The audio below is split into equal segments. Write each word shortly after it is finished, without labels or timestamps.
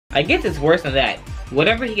I guess it's worse than that.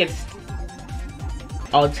 Whatever he gets...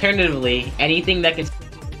 Alternatively, anything that can...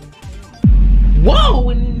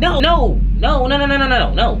 Whoa! No! No! No, no, no, no, no,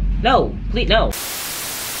 no, no, no, please, no.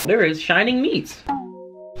 There is shining meat.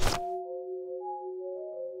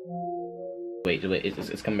 Wait,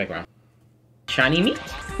 it's coming back around. Shiny meat?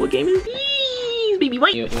 What game is this, baby?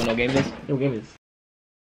 Wait. You wanna know what game this? What game is this?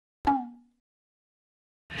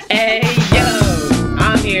 Hey, yo!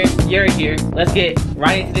 I'm here, you're here. Let's get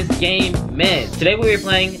right into this game, man. Today what we're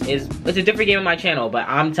playing is, it's a different game on my channel, but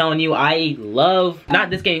I'm telling you, I love, not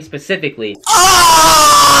this game specifically.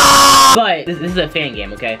 But this is a fan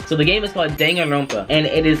game, okay? So the game is called Danganronpa, and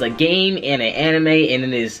it is a game and an anime,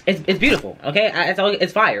 and it's beautiful, okay?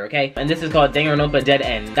 It's fire, okay? And this is called Danganronpa Dead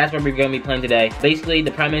End. That's what we're gonna be playing today. Basically,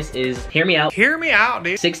 the premise is, hear me out. Hear me out,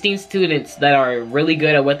 dude. 16 students that are really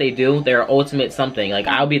good at what they do. They're ultimate something. Like,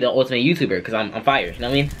 I'll be the ultimate YouTuber, because I'm fire, you know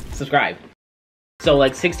what I mean? Subscribe. So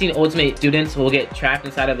like 16 ultimate students will get trapped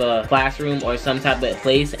inside of a classroom or some type of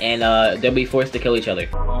place, and they'll be forced to kill each other.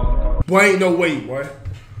 Boy, ain't no way, boy.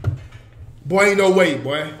 Boy, ain't no way,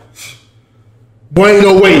 boy. Boy, ain't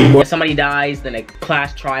no way, boy. If somebody dies, then a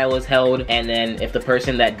class trial is held, and then if the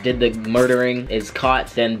person that did the murdering is caught,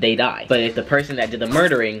 then they die. But if the person that did the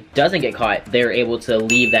murdering doesn't get caught, they're able to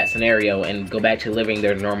leave that scenario and go back to living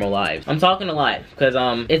their normal lives. I'm talking a lot, because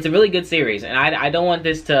it's a really good series, and I don't want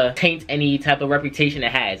this to taint any type of reputation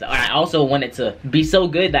it has. I also want it to be so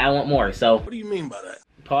good that I want more, so. What do you mean by that?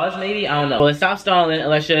 Pause, maybe? I don't know. But let's stop stalling and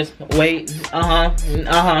let's just wait.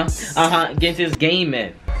 Get into this game,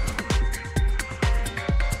 man.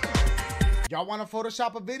 Y'all want to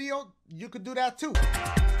Photoshop a video? You could do that too.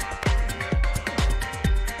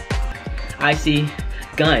 I see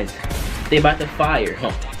guns. They about to fire.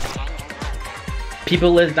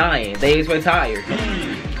 People is dying. They is retired.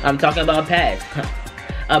 I'm talking about pads.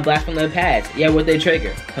 A blast from the pads. Yeah, with their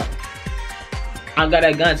trigger. I got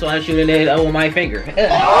a gun, so I'm shooting it with my finger.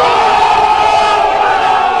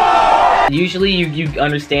 Usually you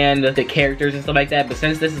understand the characters and stuff like that, but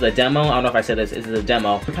since this is a demo, I don't know if I said this is a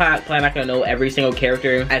demo, you're probably not gonna know every single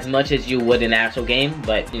character as much as you would in an actual game,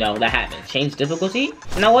 but you know, that happens. Change difficulty?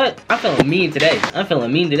 You know what? I'm feeling mean today. I'm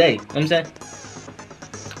feeling mean today. You know what I'm saying?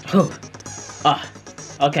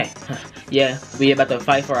 Okay. Yeah, we about to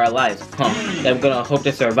fight for our lives, Yeah, we're gonna hope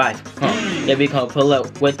to survive, Yeah, we gonna pull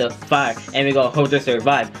up with the fire, and we gonna hope to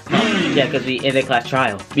survive, Yeah, cause we in the class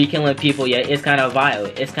trial. We killing people, yeah, it's kinda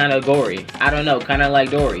violent, it's kinda gory. I don't know, kinda like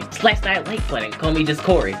Dory. Slash that like button, call me just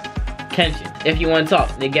Corey. Kenshin, if you wanna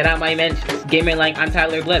talk, then get out my mentions. Gaming like I'm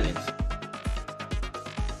Tyler Blevins.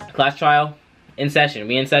 Class trial. In session,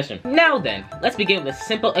 we in session. Now then, let's begin with a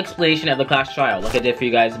simple explanation of the class trial, like I did for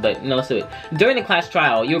you guys, but no, let's do it. During the class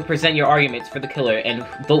trial, you will present your arguments for the killer and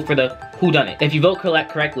vote for the whodunit. If you vote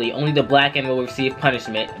correctly, only the black end will receive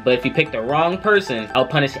punishment, but if you pick the wrong person, I'll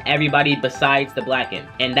punish everybody besides the black end,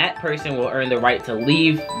 and that person will earn the right to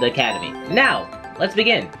leave the academy. Now, let's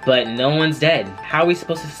begin. But no one's dead. How are we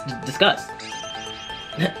supposed to discuss?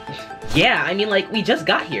 Yeah, I mean, like, we just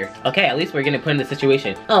got here. Okay, at least we're gonna put in the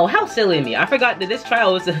situation. Oh, how silly of me. I forgot that this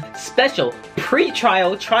trial was a special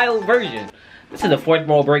pre-trial trial version. This is the fourth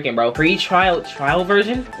wall breaking, bro. Pre-trial trial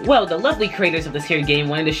version? Well, the lovely creators of this here game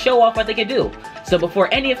wanted to show off what they could do. So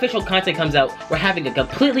before any official content comes out, we're having a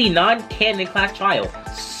completely non-canon class trial.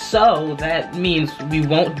 So that means we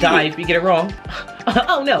won't die if we get it wrong.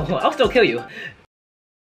 Oh no, I'll still kill you.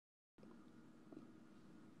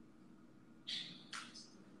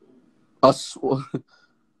 But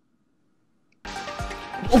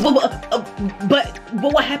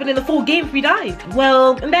what happened in the full game if we died?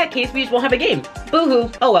 Well, in that case, we just won't have a game.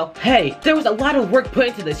 Boo-hoo. Oh well. Hey, there was a lot of work put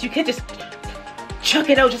into this. You can't just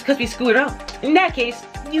chuck it out just because we screwed it up. In that case,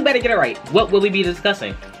 you better get it right. What will we be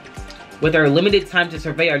discussing? With our limited time to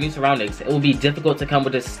survey our new surroundings, it will be difficult to come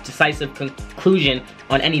with a decisive conclusion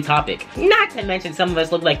on any topic. Not to mention, some of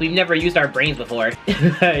us look like we've never used our brains before.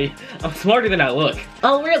 Hey, I'm smarter than I look.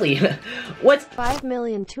 Oh, really? What's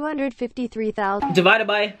 5,253,000 divided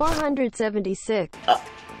by 476?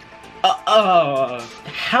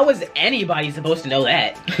 How is anybody supposed to know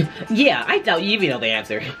that? Yeah, I doubt you even know the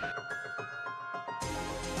answer.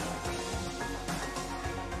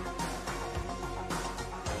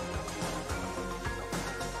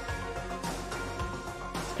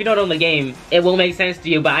 If you don't know the game, it will make sense to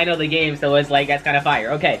you, but I know the game, so it's like, that's kind of fire.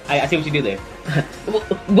 Okay, I see what you do there.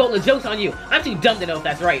 Well, the joke's on you. I'm too dumb to know if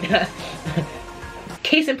that's right.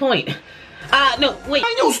 Case in point. No, wait.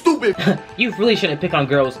 I know, stupid. You really shouldn't pick on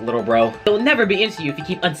girls, little bro. They'll never be into you if you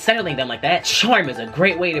keep unsettling them like that. Charm is a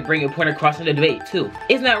great way to bring your point across in the debate, too.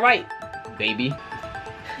 Isn't that right, baby?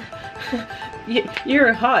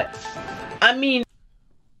 You're hot. I mean...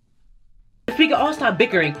 all stop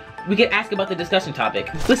bickering, we could ask about the discussion topic.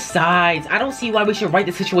 Besides, I don't see why we should write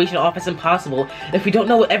the situation off as impossible if we don't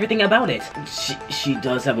know everything about it. She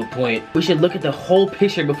does have a point. We should look at the whole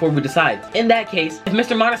picture before we decide. In that case, if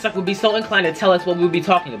Mr. Monosuke would be so inclined to tell us what we would be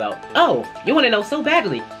talking about. Oh, you want to know so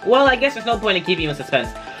badly. Well, I guess there's no point in keeping you in suspense.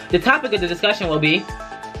 The topic of the discussion will be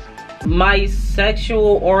my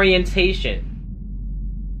sexual orientation.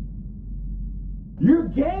 You're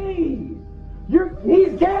gay!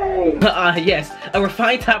 He's gay! Yes, a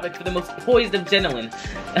refined topic for the most poised of gentlemen.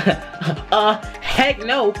 Heck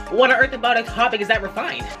no. What on earth about a topic is that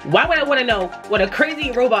refined? Why would I want to know what a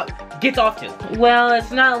crazy robot gets off to? Well,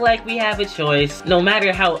 it's not like we have a choice. No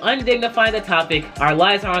matter how undignified the topic, our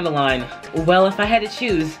lives are on the line. Well, if I had to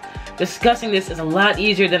choose, discussing this is a lot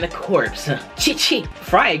easier than a corpse. Chi.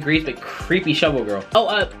 Fry agrees with creepy shovel girl.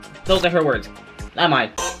 Oh, those are her words, not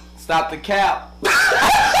mine. Stop the cap.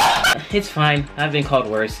 It's fine. I've been called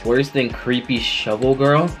worse. Worse than creepy shovel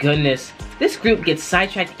girl? Goodness. This group gets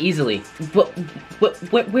sidetracked easily. But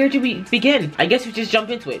where do we begin? I guess we just jump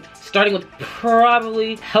into it. Starting with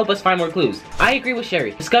probably help us find more clues. I agree with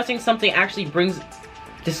Sherry. Discussing something actually brings...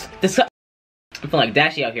 I'm feeling like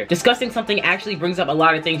Dashy out here. Discussing something actually brings up a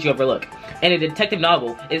lot of things you overlook. In a detective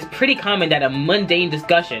novel, it is pretty common that a mundane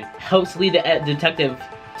discussion helps lead the detective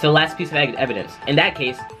to the last piece of evidence. In that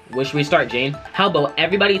case, where should we start, Jane? How about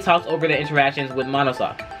everybody talks over their interactions with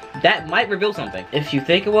Monosuke? That might reveal something. If you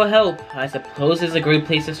think it will help, I suppose it's a great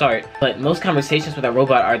place to start. But most conversations with a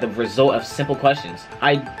robot are the result of simple questions.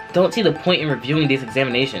 I don't see the point in reviewing these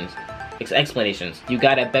explanations. You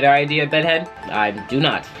got a better idea, Bedhead? I do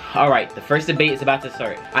not. Alright, the first debate is about to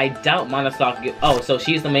start. I doubt Monosuke... Oh, so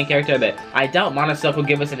she's the main character, I bet. I doubt Monosuke will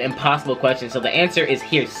give us an impossible question, so the answer is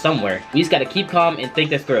here somewhere. We just gotta keep calm and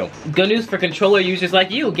think this through. Good news for controller users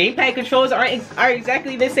like you. Gamepad controllers are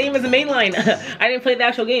exactly the same as the mainline. I didn't play the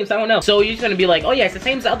actual game, so I don't know. So you're just gonna be like, oh yeah, it's the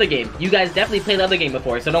same as the other game. You guys definitely played the other game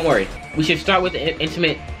before, so don't worry. We should start with the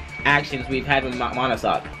intimate actions we've had with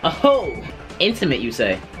Monosuke. Oh! Intimate, you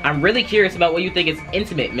say? I'm really curious about what you think is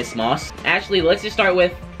intimate, Miss Moss. Actually, let's just start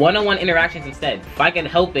with one-on-one interactions instead. If I can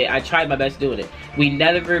help it, I tried my best doing it. We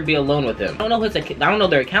never be alone with them. I don't know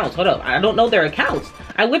their accounts. Hold up. I don't know their accounts.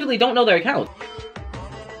 I literally don't know their accounts.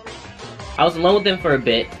 I was alone with him for a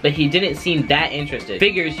bit, but he didn't seem that interested.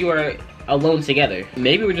 Figures you are alone together.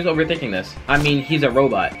 Maybe we're just overthinking this. I mean, he's a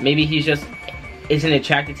robot. Maybe he's just isn't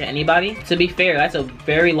attracted to anybody? To be fair, that's a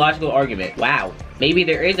very logical argument. Wow. Maybe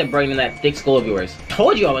there is a brain in that thick skull of yours.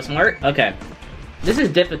 Told you I was smart. Okay. This is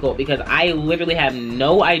difficult because I literally have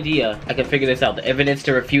no idea I can figure this out. The evidence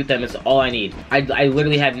to refute them is all I need. I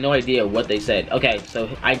literally have no idea what they said. Okay, so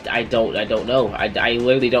I don't know. I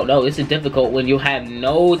literally don't know. This is difficult when you have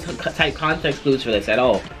no type context clues for this at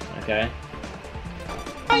all. Okay.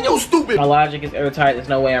 You stupid. My logic is airtight. There's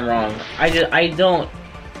no way I'm wrong. I don't.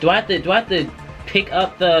 Do I have to pick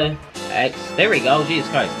up the X? There we go. Jesus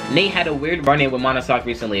Christ. Nate had a weird run-in with Monosuke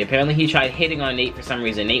recently. Apparently he tried hitting on Nate for some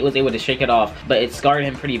reason. Nate was able to shake it off, but it scarred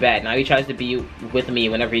him pretty bad. Now he tries to be with me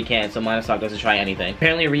whenever he can, so Monosuke doesn't try anything.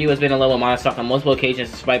 Apparently Ryu has been alone with Monosuke on multiple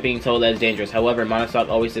occasions despite being told that it's dangerous. However, Monosuke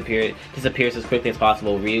always disappears as quickly as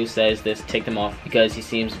possible. Ryu says this ticked him off because he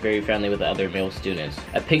seems very friendly with the other male students.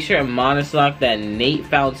 A picture of Monosuke that Nate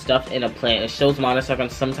found stuffed in a plant. It shows Monosuke on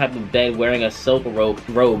some type of bed wearing a silk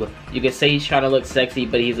robe. You could say he's trying to look sexy,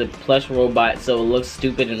 but he's a plush robot, so it looks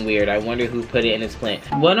stupid and weird. I wonder who put it in his plant.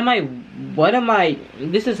 What am I,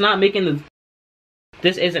 this is not making the,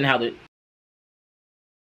 this isn't how the,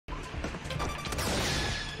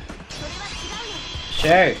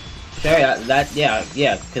 sure, that,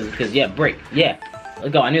 yeah, break, yeah.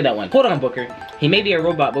 Let's go, I knew that one. Hold on, Booker. He may be a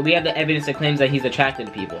robot, but we have the evidence that claims that he's attracted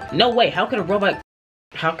to people. No way, how could a robot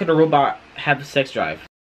have a sex drive?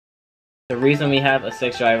 The reason we have a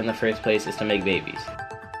sex drive in the first place is to make babies.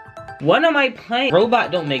 What am I playing? Robot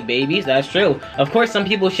don't make babies, that's true. Of course, some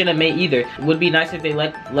people shouldn't mate either. It would be nice if they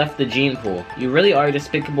left the gene pool. You really are a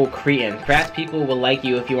despicable cretin. Perhaps people will like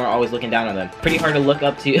you if you weren't always looking down on them. Pretty hard to look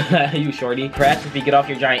up to you, shorty. Perhaps if you get off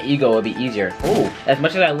your giant ego, it'll be easier. Ooh, as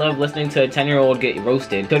much as I love listening to a 10-year-old get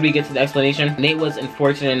roasted, could we get to the explanation? Nate was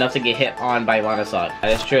unfortunate enough to get hit on by Monosuke.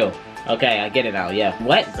 That is true. Okay, I get it now, yeah.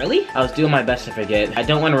 What? Really? I was doing my best to forget. I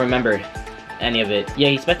don't want to remember any of it. Yeah,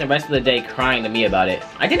 he spent the rest of the day crying to me about it.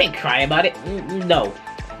 I didn't cry about it. No.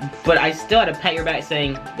 but I still had to pat your back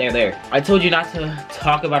saying, there. I told you not to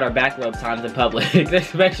talk about our back rub times in public,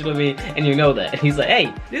 especially with me, and you know that. And he's like,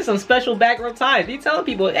 hey, this is some special back rub times. You telling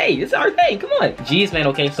people, hey, this is our thing, come on. Jeez, man,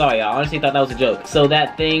 okay, sorry, I honestly thought that was a joke. So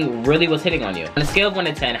that thing really was hitting on you. On a scale of 1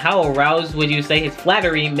 to 10, how aroused would you say his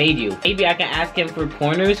flattery made you? Maybe I can ask him for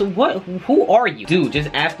pointers. Who are you? Dude, just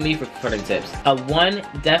ask me for further tips. A 1,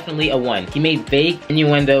 definitely a 1. He made vague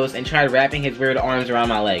innuendos and tried wrapping his weird arms around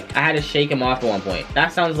my leg. I had to shake him off at one point.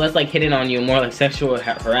 That sounds less like hitting on you, more like sexual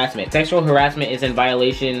harassment. Sexual harassment is in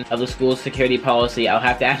violation of the school's security policy. I'll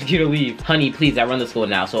have to ask you to leave. Honey, please, I run the school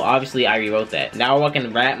now, so obviously I rewrote that. Now I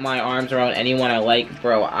can wrap my arms around anyone I like.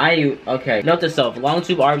 Bro, okay. Note to self, long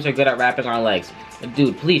tube arms are good at wrapping our legs.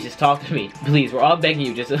 Dude, please, just talk to me. Please, we're all begging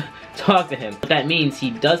you, just talk to him. But that means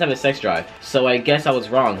he does have a sex drive. So I guess I was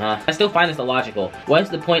wrong, huh? I still find this illogical.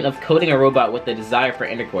 What's the point of coding a robot with the desire for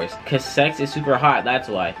intercourse? Cause sex is super hot, that's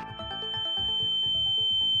why.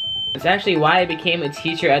 It's actually why I became a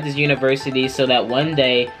teacher at this university, so that one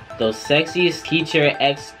day, those sexy teacher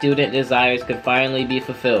ex-student desires could finally be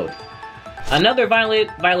fulfilled. Another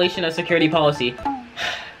violation of security policy.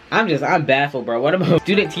 I'm baffled, bro. What about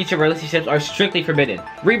student-teacher relationships are strictly forbidden?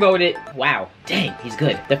 Rewrote it. Wow. Dang, he's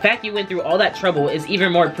good. The fact you went through all that trouble is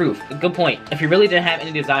even more proof. Good point. If you really didn't have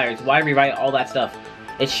any desires, why rewrite all that stuff?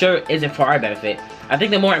 It sure isn't for our benefit. I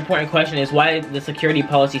think the more important question is why is the security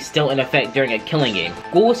policy still in effect during a killing game?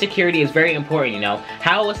 School security is very important, you know.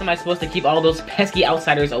 How else am I supposed to keep all those pesky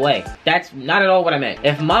outsiders away? That's not at all what I meant.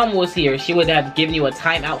 If Mom was here, she would have given you a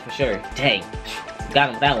timeout for sure. Dang. Got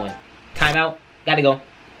him with that one. Timeout. Gotta go.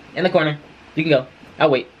 In the corner. You can go.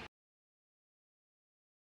 I'll wait.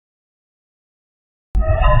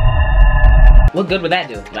 What good would that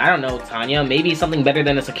do? I don't know, Tanya. Maybe something better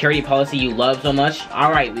than a security policy you love so much?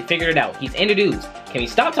 Alright, we figured it out. He's into dudes. Can we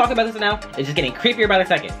stop talking about this now? It's just getting creepier by the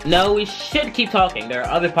second. No, we should keep talking. There are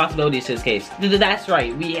other possibilities to this case. That's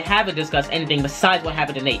right. We haven't discussed anything besides what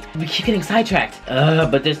happened to Nate. We keep getting sidetracked.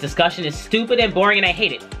 But this discussion is stupid and boring and I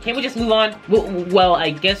hate it. Can't we just move on? Well,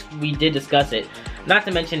 I guess we did discuss it. Not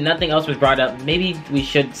to mention, nothing else was brought up. Maybe we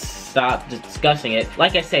should stop discussing it.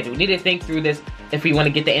 Like I said, we need to think through this if we want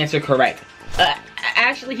to get the answer correct.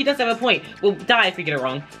 Actually, he does have a point. We'll die if we get it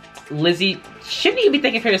wrong. Lizzie, shouldn't you be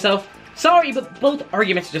thinking for yourself? Sorry, but both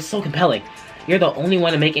arguments are just so compelling. You're the only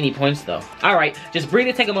one to make any points, though. Alright, just breathe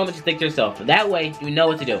and take a moment to think to yourself. That way, you know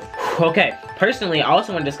what to do. Okay, personally, I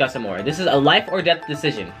also want to discuss it more. This is a life or death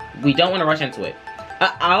decision. We don't want to rush into it.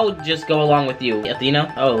 I'll just go along with you.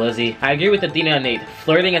 Athena? Oh, Lizzie. I agree with Athena and Nate.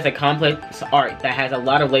 Flirting is a complex art that has a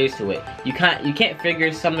lot of layers to it. You can't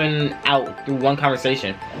figure something out through one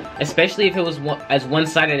conversation. Especially if it was as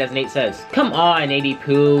one-sided as Nate says. Come on, Nate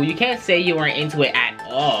Pooh. You can't say you weren't into it at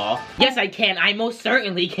all. Yes, I can. I most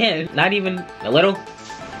certainly can. Not even a little?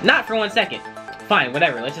 Not for 1 second. Fine,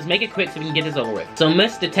 whatever. Let's just make it quick so we can get this over with. So,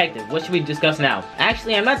 Miss Detective, what should we discuss now?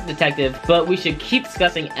 Actually, I'm not the detective, but we should keep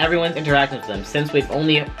discussing everyone's interactions with them, since we've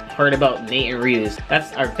only heard about Nate and Ryu's.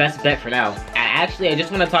 That's our best bet for now. Actually, I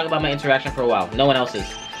just want to talk about my interaction for a while. No one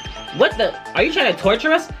else's. What the? Are you trying to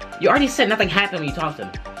torture us? You already said nothing happened when you talked to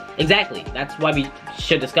him. Exactly. That's why we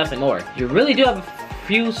should discuss it more. You really do have a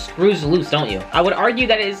few screws loose, don't you? I would argue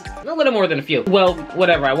that is a little more than a few. Well,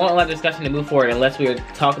 whatever. I won't allow the discussion to move forward unless we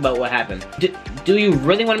talk about what happened. Do you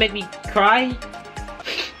really want to make me cry?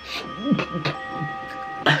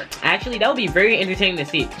 Actually, that would be very entertaining to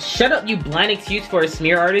see. Shut up, you blind excuse for a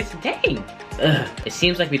smear artist. Dang. Ugh. It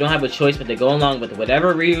seems like we don't have a choice but to go along with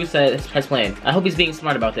whatever Ryu has planned. I hope he's being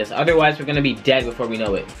smart about this. Otherwise, we're gonna be dead before we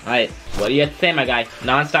know it. Alright, what do you have to say, my guy?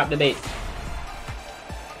 Non-stop debate.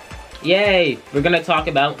 Yay! We're gonna talk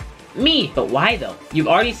about me. But why though? You've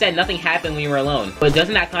already said nothing happened when you were alone. But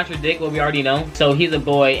doesn't that contradict what we already know? So he's a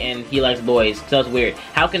boy and he likes boys. So it's weird.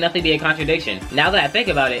 How can nothing be a contradiction? Now that I think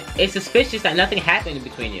about it, it's suspicious that nothing happened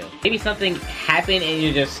between you. Maybe something happened and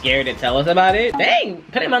you're just scared to tell us about it? Dang!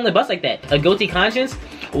 Put him on the bus like that. A guilty conscience?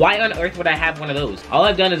 Why on earth would I have one of those? All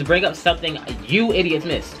I've done is bring up something you idiots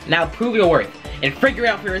missed. Now prove your worth and figure it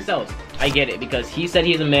out for yourselves. I get it, because he said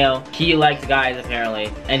he's a male, he likes guys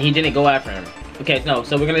apparently, and he didn't go after him. Okay, no,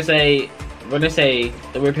 so we're gonna say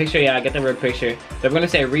the weird picture. Yeah, I get the weird picture. So we're gonna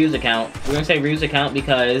say Ryu's account. We're gonna say Ryu's account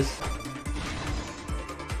because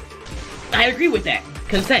I agree with that.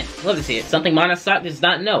 Consent. Love to see it. Something Monosok does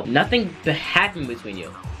not know. Nothing happened between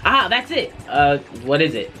you. Ah, that's it. What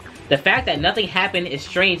is it? The fact that nothing happened is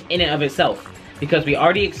strange in and of itself, because we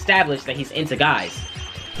already established that he's into guys.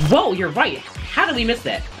 Whoa, you're right. How did we miss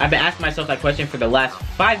that? I've been asking myself that question for the last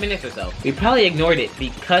 5 minutes or so. We probably ignored it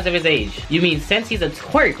because of his age. You mean since he's a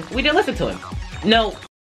twerp, we didn't listen to him? No.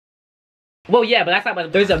 Well, yeah, but that's not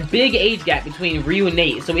about. There's a big age gap between Ryu and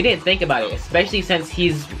Nate, so we didn't think about it, especially since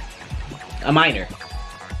he's a minor.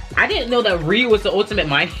 I didn't know that Ryu was the ultimate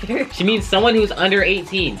minor. She means someone who's under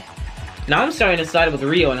 18. Now I'm starting to side with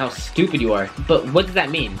Ryu and how stupid you are. But what does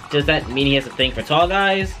that mean? Does that mean he has a thing for tall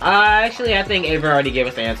guys? Actually, I think Ava already gave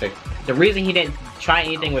us the answer. The reason he didn't try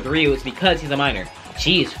anything with Ryu is because he's a minor.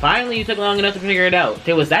 Jeez, finally you took long enough to figure it out. If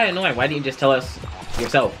it was that annoying, why didn't you just tell us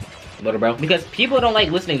yourself, little bro? Because people don't like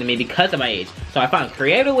listening to me because of my age. So I found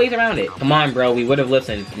creative ways around it. Come on, bro, we would have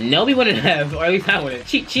listened. No, we wouldn't have, or at least I wouldn't.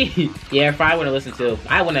 Cheat. Yeah, if I wouldn't listen to,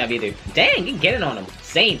 I wouldn't have either. Dang, you getting on him.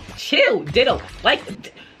 Same. Chill. Ditto.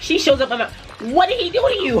 Like, she shows up on my... What did he do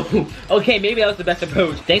to you? Okay, maybe that was the best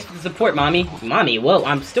approach. Thanks for the support, mommy. Mommy, whoa,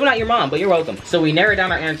 I'm still not your mom, but you're welcome. So we narrowed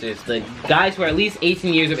down our answers. The guys who are at least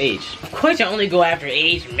 18 years of age. Of course I only go after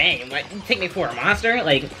aged men. What, you take me for a monster?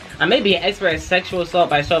 Like, I may be an expert at sexual assault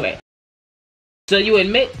by survey. So you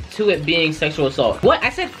admit to it being sexual assault. What? I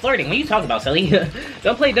said flirting. What are you talking about, Sally?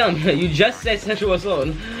 Don't play dumb. You just said sexual assault.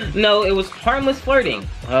 No, it was harmless flirting.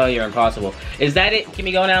 Oh, you're impossible. Is that it? Can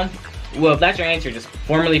we go now? Well, if that's your answer, just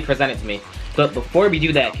formally present it to me. But before we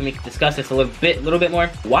do that, can we discuss this a little bit more?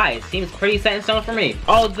 Why? It seems pretty set in stone for me.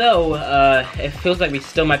 Although, it feels like we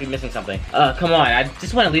still might be missing something. Come on, I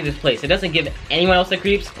just want to leave this place. It doesn't give anyone else the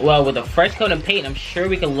creeps. Well, with a fresh coat of paint, I'm sure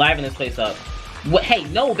we can liven this place up. What? Hey,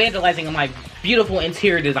 no vandalizing on my beautiful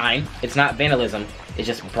interior design. It's not vandalism. It's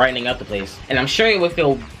just brightening up the place. And I'm sure it would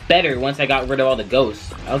feel better once I got rid of all the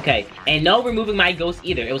ghosts. Okay. And no removing my ghosts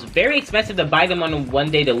either. It was very expensive to buy them on a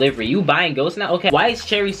one-day delivery. You buying ghosts now? Okay. Why is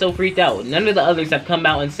Cherry so freaked out? None of the others have come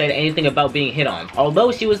out and said anything about being hit on.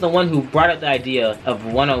 Although she was the one who brought up the idea of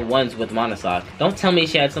one-on-ones with Monosok. Don't tell me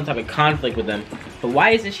she had some type of conflict with them. But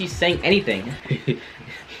why isn't she saying anything?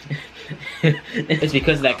 It's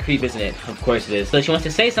because of that creep, isn't it? Of course it is. So she wants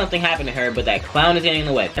to say something happened to her, but that clown is getting in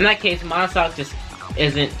the way. In that case, Monosok just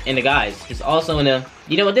isn't in the guys. He's also in a...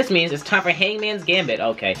 You know what this means? It's time for Hangman's Gambit.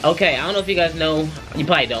 Okay. Okay, I don't know if you guys know. You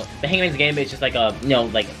probably don't. The Hangman's Gambit is just like a, you know,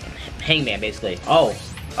 like Hangman, basically. Oh.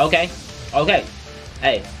 Okay. Okay.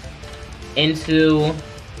 Hey. Into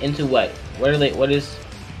what? What are they... What is...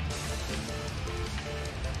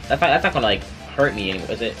 That's not gonna, like, hurt me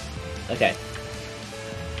anymore, is it? Okay.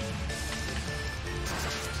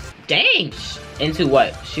 Dang! Into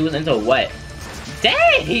what? She was into what?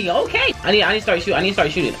 Dang! Okay! I need to start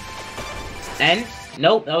shooting. And?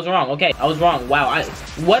 Nope, that was wrong. Okay, I was wrong. Wow,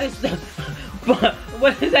 what is the...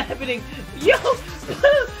 What is happening? Yo!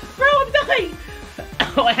 Bro, I'm dying!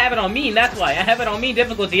 Oh, I have it on me, that's why. I have it on me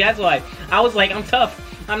difficulty, that's why. I was like, I'm tough.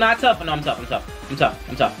 I'm not tough. No, I'm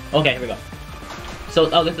tough. Okay, here we go. So,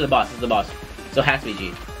 oh, this is the boss. So it has to be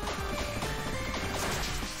G.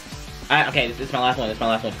 Okay, this is my last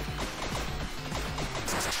one.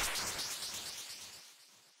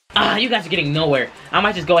 Ah, you guys are getting nowhere. I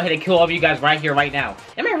might just go ahead and kill all of you guys right here, right now.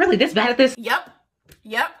 Am I really this bad at this? Yup.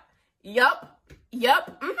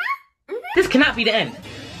 This cannot be the end.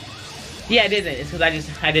 Yeah, it isn't. It's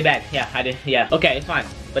because I did bad. Yeah, I did. Yeah. Okay, it's fine.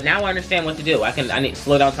 But now I understand what to do. I need to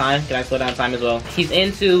slow down time. Can I slow down time as well? He's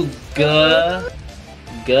into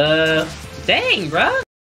Dang, bruh.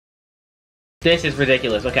 This is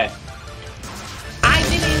ridiculous. Okay. I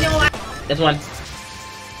didn't know This one.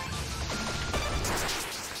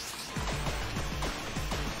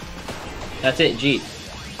 That's it, G.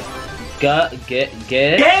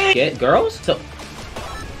 Get girls? So,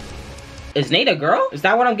 is Nate a girl? Is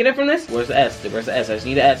that what I'm getting from this? Where's the S? Where's the S? I just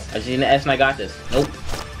need the S. I just need the S and I got this. Nope.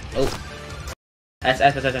 S.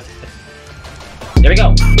 There we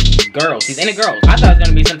go. Girls. He's into girls. I thought it was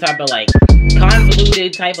gonna be some type of like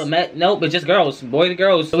convoluted type of nope, but just girls. Boys and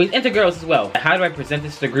girls. So he's into girls as well. How do I present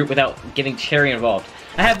this to the group without getting Cherry involved?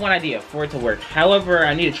 I have one idea for it to work. However,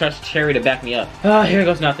 I need to trust Cherry to back me up. Oh, here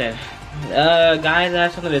goes nothing. Guys, I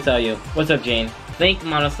have something to tell you. What's up, Jane? Think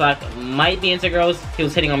Monosok might be into girls. He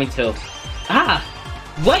was hitting on me too. Ah!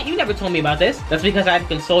 What? You never told me about this. That's because I had to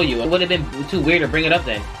console you. It would have been too weird to bring it up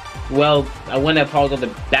then. Well, I wouldn't have paused on the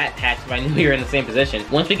bat packs if I knew you were in the same position.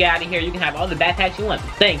 Once we get out of here, you can have all the bat packs you want.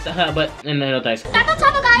 Thanks, but no thanks. That's the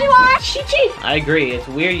type of guy you are. I agree. It's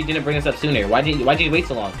weird you didn't bring us up sooner. Why'd you wait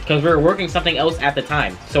so long? Because we were working something else at the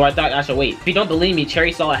time, so I thought I should wait. If you don't believe me,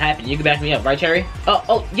 Cherry saw it happen. You can back me up, right, Cherry?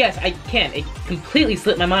 Oh, yes, I can. It completely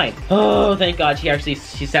slipped my mind. Oh, thank God,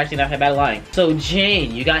 she's actually not that bad at lying. So,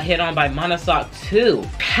 Jane, you got hit on by Monosok too.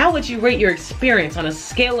 How would you rate your experience on a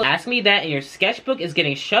scale of... Ask me that and your sketchbook is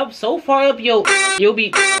getting shoved so far up, you'll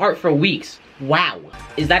be art for weeks. Wow.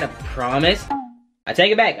 Is that a promise? I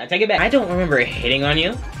take it back. I don't remember hitting on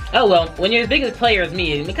you. Oh well, when you're as big a player as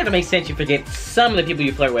me, it kind of makes sense you forget some of the people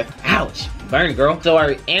you flirt with. Ouch! Burn, girl. So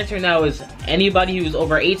our answer now is anybody who's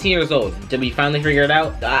over 18 years old. Did we finally figure it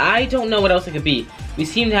out? I don't know what else it could be. We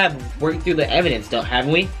seem to have worked through the evidence,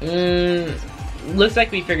 haven't we? Looks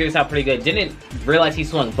like we figured this out pretty good. Didn't realize he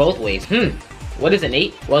swung both ways. What is it,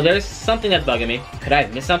 Nate? Well, there's something that's bugging me. Could I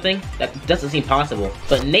have missed something? That doesn't seem possible.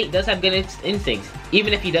 But Nate does have good instincts,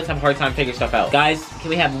 even if he does have a hard time figuring stuff out. Guys, can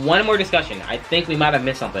we have one more discussion? I think we might have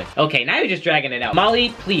missed something. Okay, now you're just dragging it out. Molly,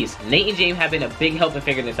 please. Nate and James have been a big help in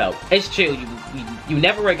figuring this out. It's true, you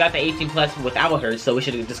never would have got the 18 plus without her, so we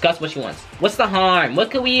should discuss what she wants. What's the harm? What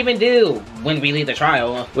could we even do when we leave the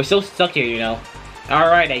trial? We're so stuck here, you know.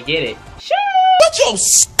 Alright, I get it. Shoo!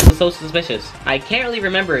 So suspicious. I can't really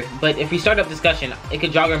remember, but if we start up discussion, it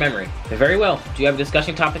could jog our memory. Very well. Do you have a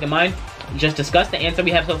discussion topic in mind? Just discuss the answer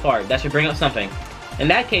we have so far. That should bring up something. In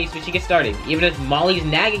that case, we should get started. Even if Molly's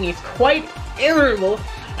nagging is quite irritable,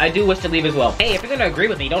 I do wish to leave as well. Hey, if you're gonna agree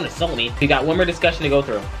with me, don't insult me. We got one more discussion to go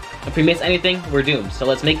through. If we miss anything, we're doomed. So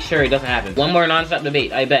let's make sure it doesn't happen. One more non-stop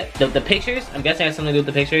debate, I bet. The pictures, I'm guessing it has something to do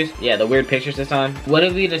with the pictures. Yeah, the weird pictures this time. What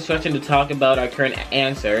if we had instruction to talk about our current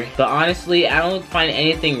answer? But honestly, I don't find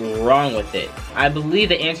anything wrong with it. I believe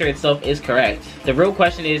the answer itself is correct. The real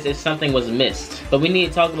question is if something was missed. But we need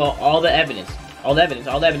to talk about all the evidence. All the evidence,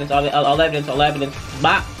 all the evidence, all the evidence, all the evidence.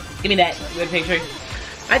 Bop! Give me that weird picture.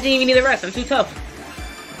 I didn't even need the rest, I'm too tough.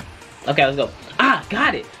 Okay, let's go. Ah,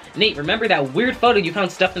 got it! Nate, remember that weird photo you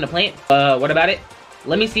found stuffed in the plant? What about it?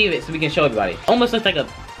 Let me see it so we can show everybody. Almost looks like a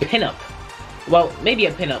pinup. Well, maybe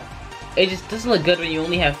a pinup. It just doesn't look good when you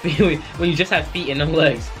only have feet, when you just have feet and no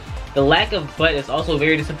legs. The lack of butt is also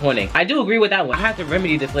very disappointing. I do agree with that one. I have to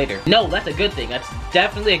remedy this later. No, that's a good thing. That's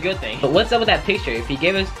definitely a good thing. But what's up with that picture? If he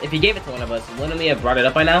gave it to one of us, wouldn't we have brought it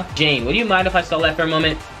up by now? Jane, would you mind if I saw that for a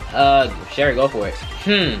moment? Sure, go for it.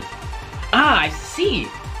 Ah, I see.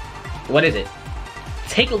 What is it?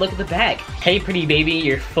 Take a look at the bag. Hey, pretty baby,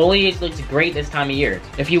 your foliage looks great this time of year.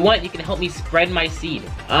 If you want, you can help me spread my seed.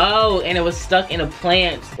 Oh, and it was stuck in a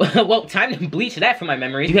plant. Well, time to bleach that from my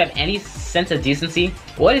memory. Do you have any sense of decency?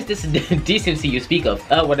 What is this decency you speak of?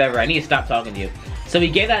 Oh, whatever, I need to stop talking to you. So he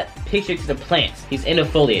gave that picture to the plants. He's into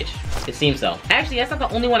foliage. It seems so. Actually, that's not the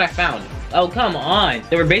only one I found. Oh, come on.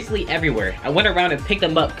 They were basically everywhere. I went around and picked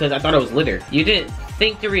them up because I thought it was litter. You didn't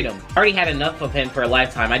think to read them. I already had enough of him for a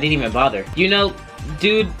lifetime. I didn't even bother. You know,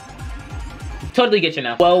 dude, totally get you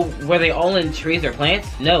now. Well, were they all in trees or plants?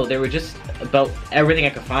 No, they were just about everything I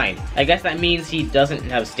could find. I guess that means he doesn't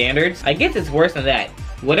have standards. I guess it's worse than that.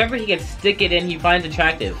 Whatever he can stick it in, he finds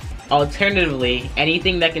attractive. Alternatively,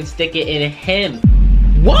 anything that can stick it in him.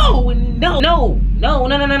 Whoa! No,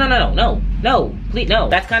 please, no.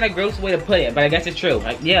 That's kind of a gross way to put it, but I guess it's true.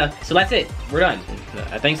 Yeah, so that's it. We're done.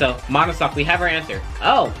 I think so. Monosock, we have our answer.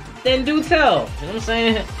 Oh, then do tell. You know what I'm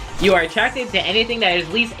saying? You are attracted to anything that is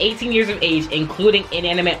at least 18 years of age, including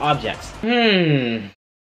inanimate objects.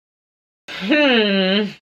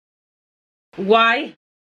 Why?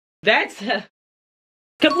 That's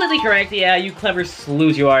completely correct. Yeah, you clever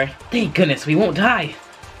sleuth you are. Thank goodness we won't die.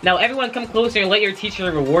 Now everyone come closer and let your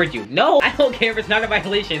teacher reward you. No, I don't care if it's not a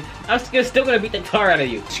violation. I'm still gonna beat the tar out of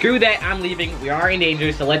you. Screw that, I'm leaving. We are in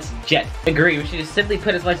danger, so let's jet. Agree, we should just simply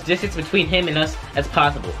put as much distance between him and us as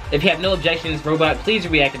possible. If you have no objections, robot, please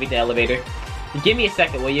reactivate the elevator. Give me a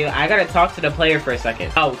second, will you? I gotta talk to the player for a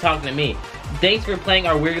second. Oh, talking to me. Thanks for playing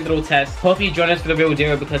our weird little test. Hope you join us for the real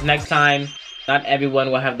deal because next time, not everyone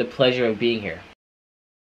will have the pleasure of being here.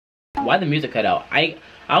 Why the music cut out?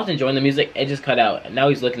 I was enjoying the music, it just cut out. Now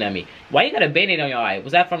he's looking at me. Why you got a band-aid on your eye?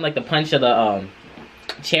 Was that from like the punch of the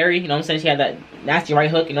cherry? You know what I'm saying? She had that nasty right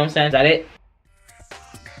hook, you know what I'm saying? Is that it?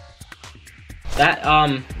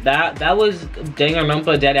 That was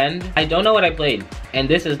Danganronpa Dead End. I don't know what I played. And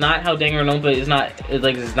this is not how Danganronpa is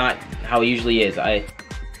not how it usually is.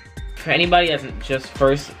 For anybody that's just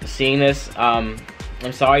first seeing this, I'm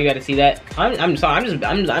sorry you had to see that. I'm sorry,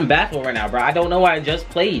 I'm baffled right now, bro. I don't know what I just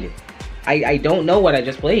played. I don't know what I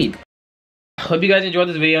just played. Hope you guys enjoyed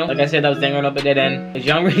this video. Like I said, that was Danganronpa Dead End. It's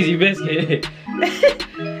YungBreezyBiscuit.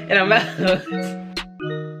 And I'm out.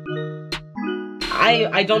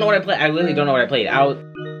 I don't know what I played. I literally don't know what I played.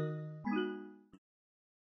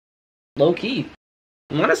 Low key.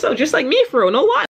 Monosock just like me for real, no lie.